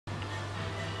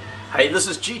Hey, this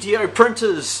is GTO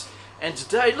Printers, and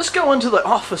today let's go into the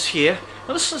office here and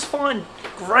let's just find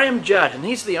Graham Judd, and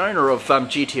he's the owner of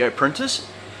GTO Printers,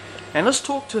 and let's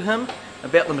talk to him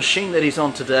about the machine that he's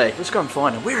on today. Let's go and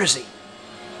find him. Where is he?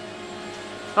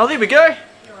 Oh, there we go.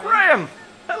 Graham!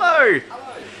 Hello!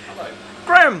 Hello.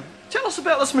 Graham, tell us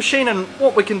about this machine and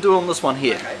what we can do on this one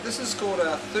here. Okay, this is called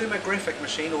a thermographic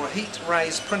machine, or a heat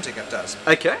raised printing it does.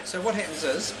 Okay. So what happens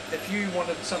is, if you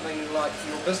wanted something like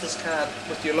your business card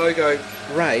with your logo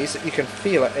raised, you can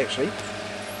feel it actually.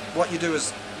 What you do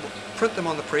is print them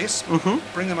on the press,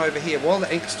 bring them over here while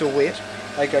the ink's still wet.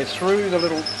 They go through the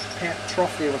little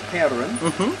trough there with powder in,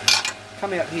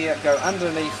 come out here, go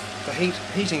underneath the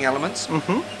heating elements,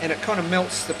 and it kind of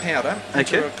melts the powder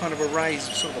into a kind of a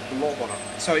raised sort of a blob on it,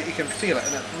 so you can feel it,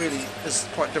 and it really is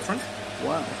quite different.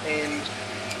 Wow. And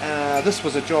this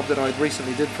was a job that I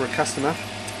recently did for a customer,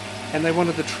 and they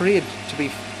wanted the tread to be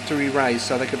raised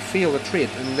so they could feel the tread,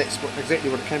 and that's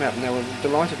exactly what it came out, and they were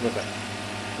delighted with it.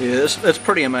 Yeah, it's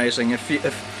pretty amazing.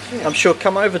 I'm sure,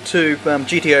 come over to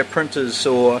GTO Printers,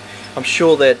 or I'm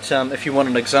sure that if you want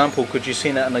an example, could you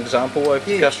send out an example over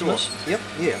to customers? Sure. Yep,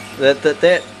 yeah. That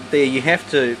there, you have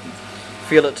to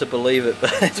feel it to believe it,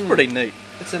 but it's pretty neat.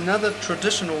 It's another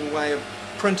traditional way of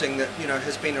printing that, you know,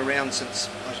 has been around since,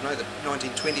 I don't know, the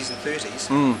 1920s and 30s,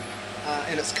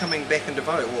 and it's coming back into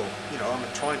vogue, or, you know, I'm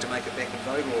trying to make it back in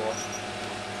vogue, or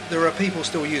there are people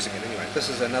still using it anyway. This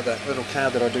is another little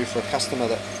card that I do for a customer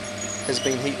that has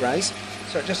been heat raised.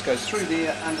 So it just goes through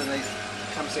there, underneath,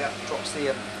 comes out, drops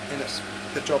there, and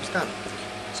the job's done.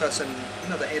 So it's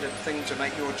another added thing to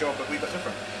make your job a wee bit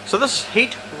different. So this is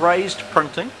heat raised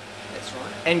printing. That's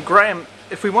right. And Graham,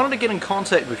 if we wanted to get in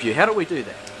contact with you, how do we do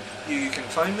that? You can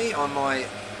phone me on my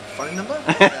phone number,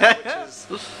 which is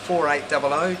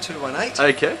 4800-218,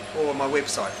 Okay. or my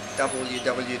website,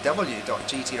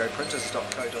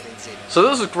 www.gtoprinters.co.nz. So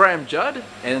this is Graham Judd,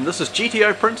 and this is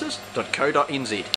gtoprinters.co.nz.